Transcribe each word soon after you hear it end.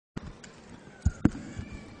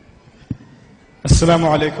السلام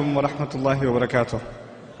عليكم ورحمة الله وبركاته.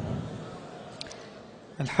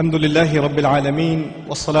 الحمد لله رب العالمين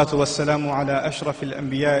والصلاة والسلام على أشرف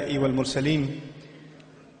الأنبياء والمرسلين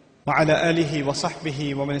وعلى آله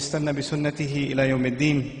وصحبه ومن استنى بسنته إلى يوم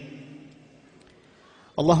الدين.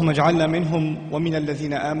 اللهم اجعلنا منهم ومن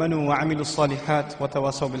الذين آمنوا وعملوا الصالحات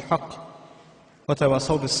وتواصوا بالحق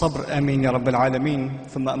وتواصوا بالصبر آمين يا رب العالمين.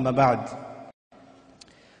 ثم أما بعد.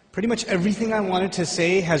 Pretty much everything I wanted to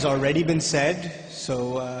say has already been said,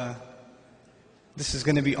 so this is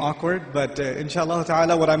going to be awkward, but inshallah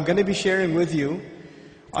ta'ala what I'm going to be sharing with you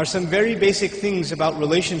are some very basic things about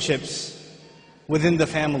relationships within the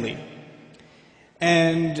family.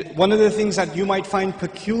 And one of the things that you might find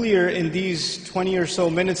peculiar in these 20 or so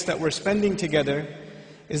minutes that we're spending together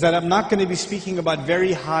is that I'm not going to be speaking about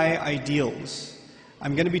very high ideals.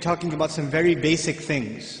 I'm going to be talking about some very basic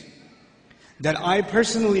things that I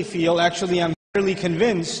personally feel, actually I'm fairly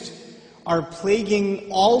convinced, are plaguing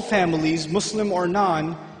all families, Muslim or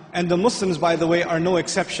non, and the Muslims, by the way, are no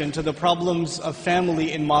exception to the problems of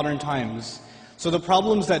family in modern times. So the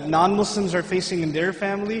problems that non-Muslims are facing in their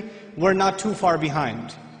family, we're not too far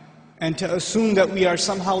behind. And to assume that we are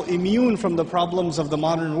somehow immune from the problems of the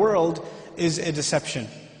modern world is a deception.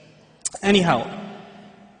 Anyhow,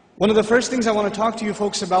 one of the first things I want to talk to you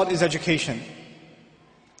folks about is education.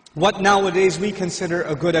 What nowadays we consider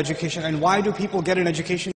a good education, and why do people get an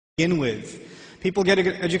education to begin with? People get an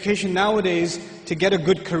education nowadays to get a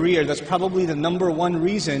good career. That's probably the number one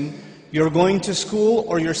reason you're going to school,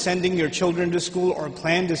 or you're sending your children to school, or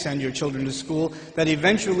plan to send your children to school, that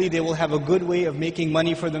eventually they will have a good way of making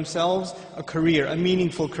money for themselves, a career, a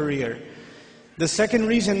meaningful career. The second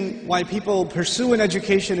reason why people pursue an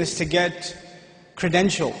education is to get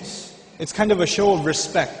credentials. It's kind of a show of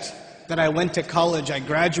respect. That I went to college, I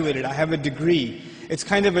graduated, I have a degree. It's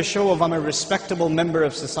kind of a show of I'm a respectable member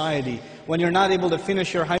of society. When you're not able to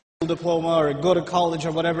finish your high school diploma or go to college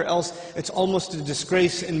or whatever else, it's almost a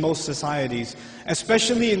disgrace in most societies.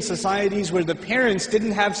 Especially in societies where the parents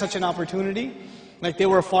didn't have such an opportunity, like they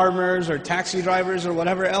were farmers or taxi drivers or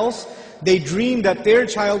whatever else. They dream that their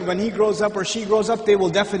child, when he grows up or she grows up, they will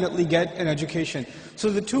definitely get an education. So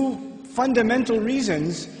the two fundamental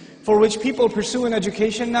reasons for which people pursue an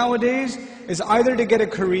education nowadays is either to get a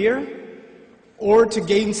career or to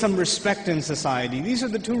gain some respect in society. These are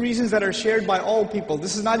the two reasons that are shared by all people.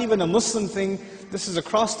 This is not even a Muslim thing, this is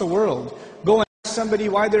across the world. Go and ask somebody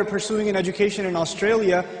why they're pursuing an education in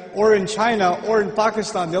Australia or in China or in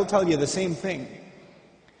Pakistan, they'll tell you the same thing.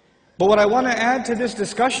 But what I want to add to this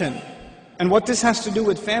discussion, and what this has to do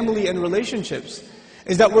with family and relationships,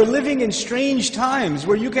 is that we're living in strange times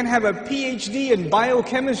where you can have a PhD in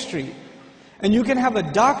biochemistry and you can have a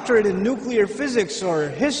doctorate in nuclear physics or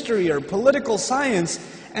history or political science,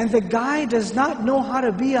 and the guy does not know how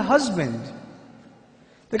to be a husband.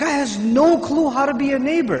 The guy has no clue how to be a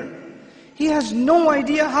neighbor. He has no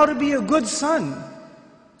idea how to be a good son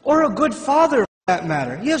or a good father for that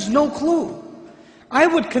matter. He has no clue. I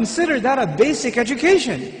would consider that a basic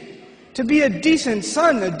education. To be a decent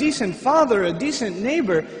son, a decent father, a decent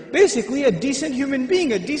neighbor, basically a decent human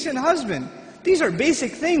being, a decent husband. These are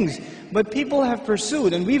basic things, but people have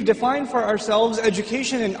pursued, and we've defined for ourselves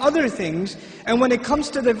education and other things, and when it comes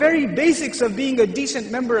to the very basics of being a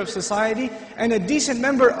decent member of society and a decent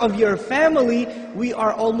member of your family, we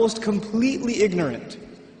are almost completely ignorant.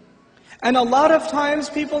 And a lot of times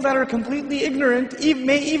people that are completely ignorant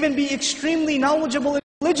may even be extremely knowledgeable in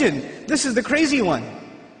religion. This is the crazy one.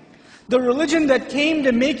 The religion that came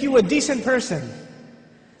to make you a decent person,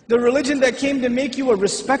 the religion that came to make you a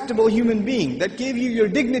respectable human being, that gave you your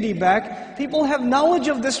dignity back, people have knowledge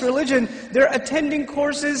of this religion. They're attending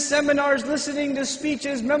courses, seminars, listening to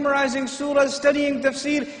speeches, memorizing surahs, studying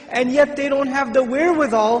tafsir, and yet they don't have the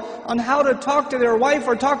wherewithal on how to talk to their wife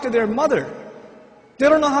or talk to their mother. They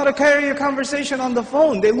don't know how to carry a conversation on the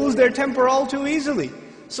phone. They lose their temper all too easily.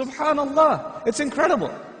 Subhanallah, it's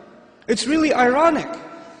incredible. It's really ironic.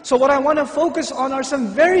 So what I want to focus on are some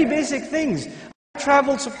very basic things. I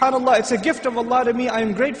traveled, subhanAllah, it's a gift of Allah to me. I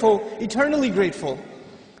am grateful, eternally grateful,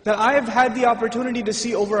 that I have had the opportunity to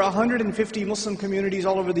see over 150 Muslim communities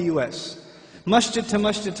all over the US. Masjid to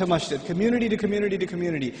masjid to masjid, community to community to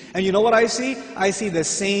community. And you know what I see? I see the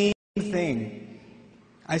same thing.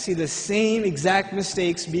 I see the same exact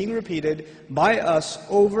mistakes being repeated by us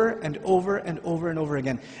over and over and over and over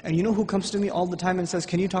again. And you know who comes to me all the time and says,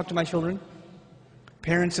 "Can you talk to my children?"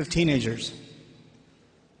 Parents of teenagers.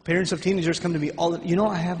 Parents of teenagers come to me all the, you know,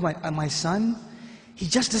 I have my son, he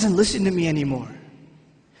just doesn't listen to me anymore.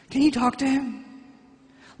 Can you talk to him?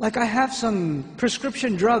 Like I have some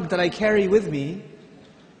prescription drug that I carry with me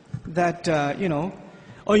that,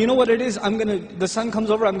 Or you know what it is? The son comes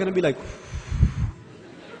over, I'm gonna be like,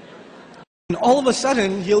 and all of a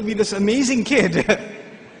sudden, he'll be this amazing kid. But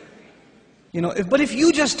if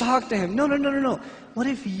you just talk to him, no. What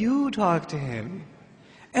if you talk to him?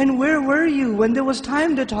 And where were you when there was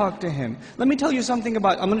time to talk to him? Let me tell you something I'm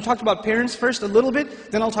going to talk about parents first a little bit,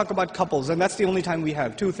 then I'll talk about couples, and that's the only time we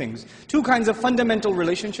have. Two things. Two kinds of fundamental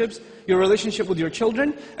relationships, your relationship with your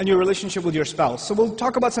children and your relationship with your spouse. So we'll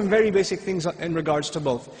talk about some very basic things in regards to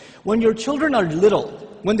both. When your children are little,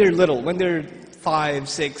 when they're 5,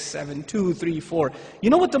 6, 7, 2, 3, 4, you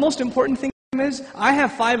know what the most important thing is? I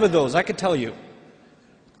have 5 of those, I could tell you.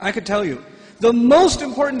 The most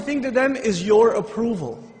important thing to them is your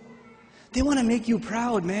approval. They want to make you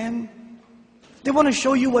proud, man. They want to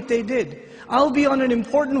show you what they did. I'll be on an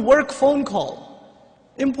important work phone call,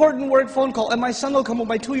 and my son will come over,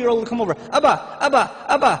 my 2-year-old will come over. Abba.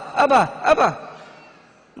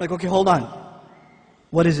 Like, okay, hold on.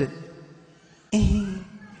 What is it?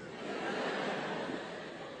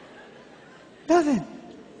 Nothing.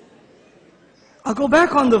 I'll go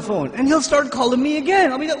back on the phone, and he'll start calling me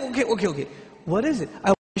again. I'll be like, okay. What is it? I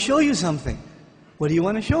want to show you something. What do you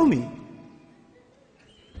want to show me?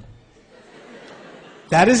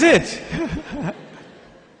 That is it.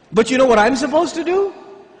 But you know what I'm supposed to do?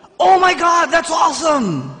 Oh my God, that's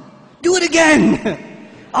awesome. Do it again.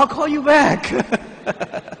 I'll call you back.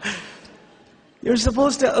 You're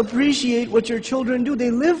supposed to appreciate what your children do.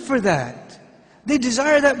 They live for that. They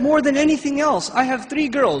desire that more than anything else. I have 3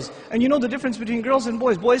 girls, and you know the difference between girls and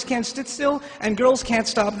boys. Boys can't sit still, and girls can't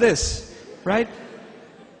stop this, right?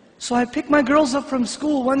 So I pick my girls up from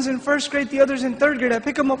school. One's in 1st grade, the other's in 3rd grade. I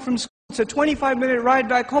pick them up from school. It's a 25-minute ride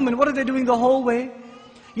back home, and what are they doing the whole way?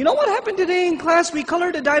 You know what happened today in class? We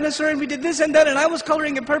colored a dinosaur, and we did this and that, and I was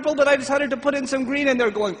coloring it purple, but I decided to put in some green, and they're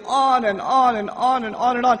going on and on and on and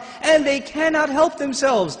on and on. And they cannot help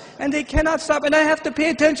themselves, and they cannot stop, and I have to pay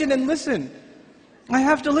attention and listen. I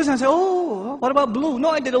have to listen. I say, oh, what about blue? No,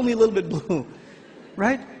 I did only a little bit blue,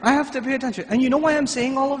 right? I have to pay attention. And you know why I'm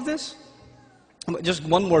saying all of this? Just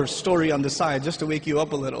one more story on the side, just to wake you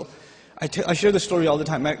up a little. I share this story all the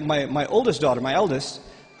time. My oldest daughter, my eldest,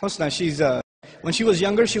 Hosna, when she was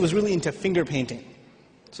younger, she was really into finger painting.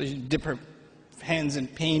 So she'd dip her hands in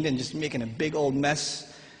paint and just making a big old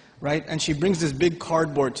mess, right? And she brings this big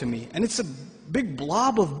cardboard to me, and it's a big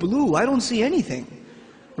blob of blue. I don't see anything,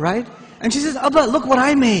 right? And she says, Abba, look what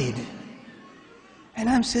I made. And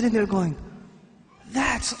I'm sitting there going,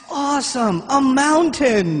 that's awesome, a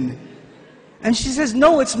mountain. And she says,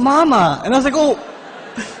 no, it's Mama. And I was like, oh,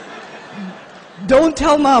 don't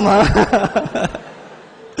tell Mama.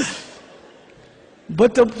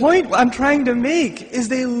 But the point I'm trying to make is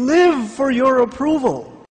they live for your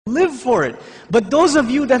approval. Live for it. But those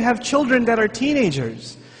of you that have children that are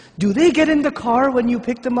teenagers, do they get in the car when you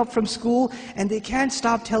pick them up from school and they can't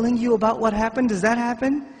stop telling you about what happened? Does that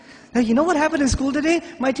happen? Now, you know what happened in school today?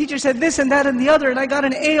 My teacher said this and that and the other, and I got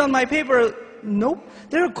an A on my paper. Nope.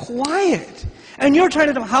 They're quiet. And you're trying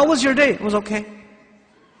to tell them, how was your day? It was okay.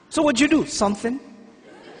 So what'd you do? Something.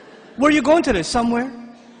 Where are you going today? Somewhere.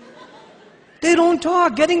 They don't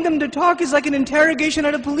talk. Getting them to talk is like an interrogation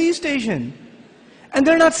at a police station. And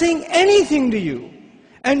they're not saying anything to you.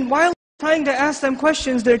 And while trying to ask them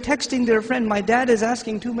questions, they're texting their friend, my dad is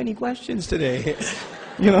asking too many questions today.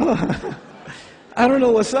 You know? I don't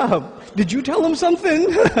know what's up. Did you tell him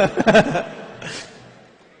something?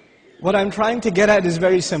 What I'm trying to get at is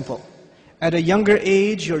very simple. At a younger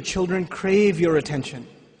age, your children crave your attention.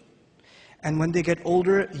 And when they get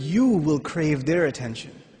older, you will crave their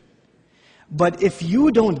attention. But if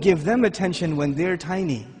you don't give them attention when they're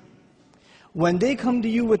tiny, when they come to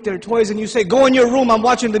you with their toys and you say, go in your room, I'm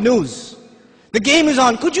watching the news. The game is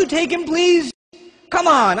on. Could you take him, please? Come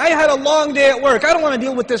on, I had a long day at work. I don't want to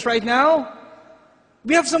deal with this right now.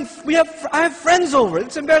 I have friends over.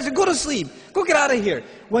 It's embarrassing. Go to sleep. Go get out of here.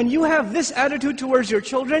 When you have this attitude towards your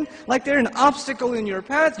children, like they're an obstacle in your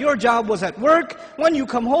path, your job was at work. When you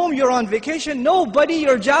come home, you're on vacation. No, buddy,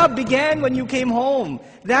 your job began when you came home.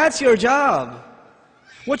 That's your job.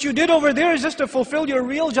 What you did over there is just to fulfill your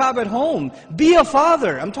real job at home. Be a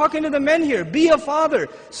father. I'm talking to the men here. Be a father.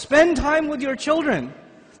 Spend time with your children.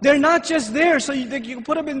 They're not just there so you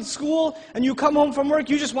put them in school and you come home from work,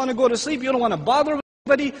 you just want to go to sleep. You don't want to bother with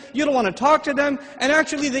anybody. You don't want to talk to them. And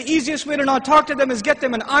actually the easiest way to not talk to them is get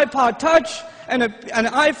them an iPod Touch and an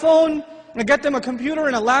iPhone and get them a computer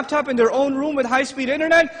and a laptop in their own room with high-speed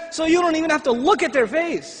internet so you don't even have to look at their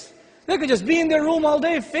face. They could just be in their room all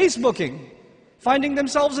day Facebooking, finding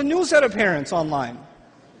themselves a new set of parents online.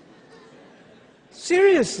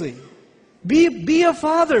 Seriously. Be a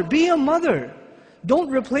father. Be a mother.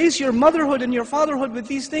 Don't replace your motherhood and your fatherhood with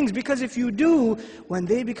these things, because if you do, when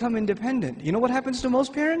they become independent, you know what happens to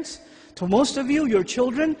most parents? To most of you, your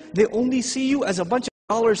children, they only see you as a bunch of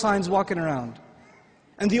dollar signs walking around.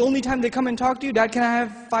 And the only time they come and talk to you, Dad, can I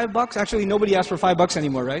have $5? Actually, nobody asks for $5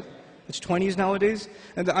 anymore, right? It's 20s nowadays.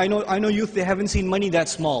 And I know youth, they haven't seen money that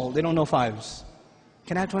small. They don't know fives.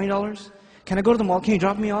 Can I have $20? Can I go to the mall? Can you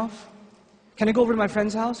drop me off? Can I go over to my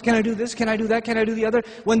friend's house? Can I do this? Can I do that? Can I do the other?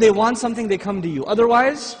 When they want something, they come to you.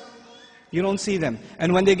 Otherwise, you don't see them.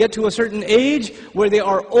 And when they get to a certain age where they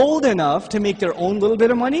are old enough to make their own little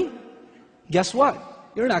bit of money, guess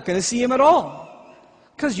what? You're not going to see them at all.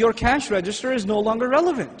 Because your cash register is no longer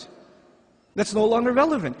relevant. That's no longer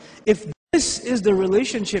relevant. If this is the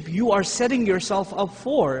relationship you are setting yourself up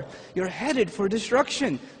for, you're headed for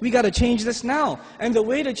destruction. We got to change this now. And the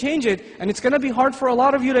way to change it, and it's going to be hard for a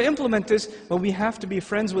lot of you to implement this, but we have to be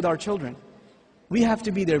friends with our children. We have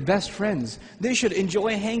to be their best friends. They should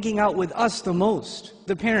enjoy hanging out with us the most,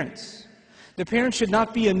 the parents. The parents should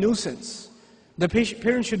not be a nuisance. The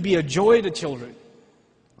parents should be a joy to children.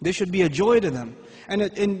 They should be a joy to them.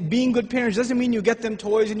 And being good parents doesn't mean you get them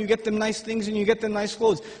toys and you get them nice things and you get them nice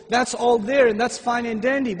clothes. That's all there and that's fine and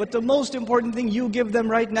dandy. But the most important thing you give them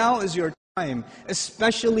right now is your time.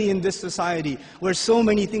 Especially in this society where so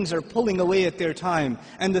many things are pulling away at their time.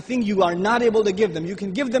 And the thing you are not able to give them. You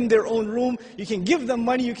can give them their own room, you can give them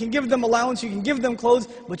money, you can give them allowance, you can give them clothes,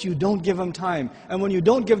 but you don't give them time. And when you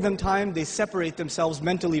don't give them time, they separate themselves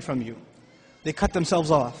mentally from you. They cut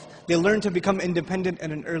themselves off. They learn to become independent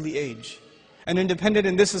at an early age. And independent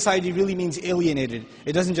in this society really means alienated.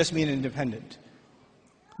 It doesn't just mean independent.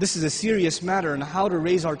 This is a serious matter on how to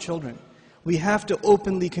raise our children. We have to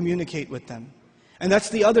openly communicate with them. And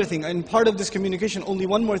that's the other thing. And part of this communication, only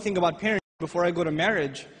one more thing about parenting before I go to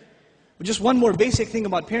marriage. Just one more basic thing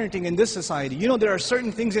about parenting in this society. You know, there are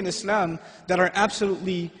certain things in Islam that are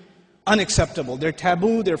absolutely unacceptable. They're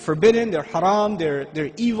taboo, they're forbidden, they're haram,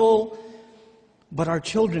 they're evil. But our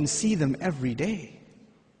children see them every day.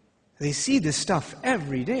 They see this stuff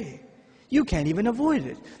every day. You can't even avoid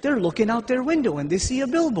it. They're looking out their window and they see a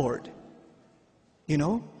billboard. You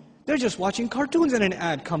know? They're just watching cartoons and an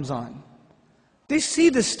ad comes on. They see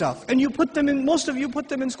this stuff. And you put them in, most of you put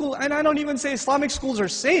them in school. And I don't even say Islamic schools are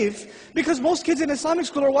safe, because most kids in Islamic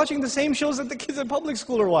school are watching the same shows that the kids in public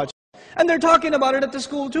school are watching. And they're talking about it at the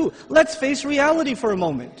school too. Let's face reality for a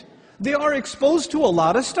moment. They are exposed to a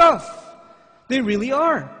lot of stuff. They really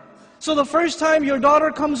are. So the first time your daughter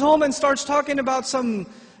comes home and starts talking about some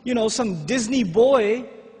Disney boy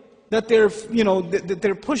that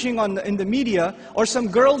they're pushing in the media, or some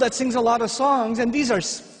girl that sings a lot of songs, and these are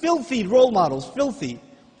filthy role models, filthy.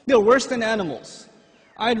 They're worse than animals.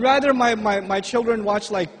 I'd rather my children watch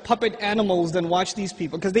like puppet animals than watch these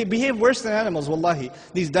people, because they behave worse than animals, wallahi.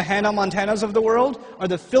 The Hannah Montanas of the world are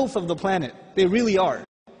the filth of the planet. They really are.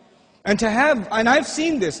 And I've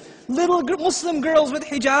seen this, little Muslim girls with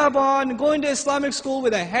hijab on, going to Islamic school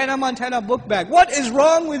with a Hannah Montana book bag. What is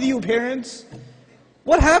wrong with you, parents?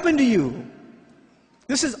 What happened to you?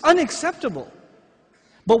 This is unacceptable.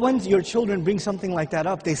 But when your children bring something like that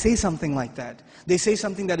up, they say something like that. They say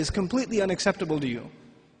something that is completely unacceptable to you.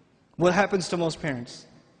 What happens to most parents?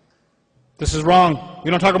 This is wrong. We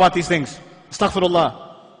don't talk about these things.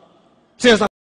 Astaghfirullah.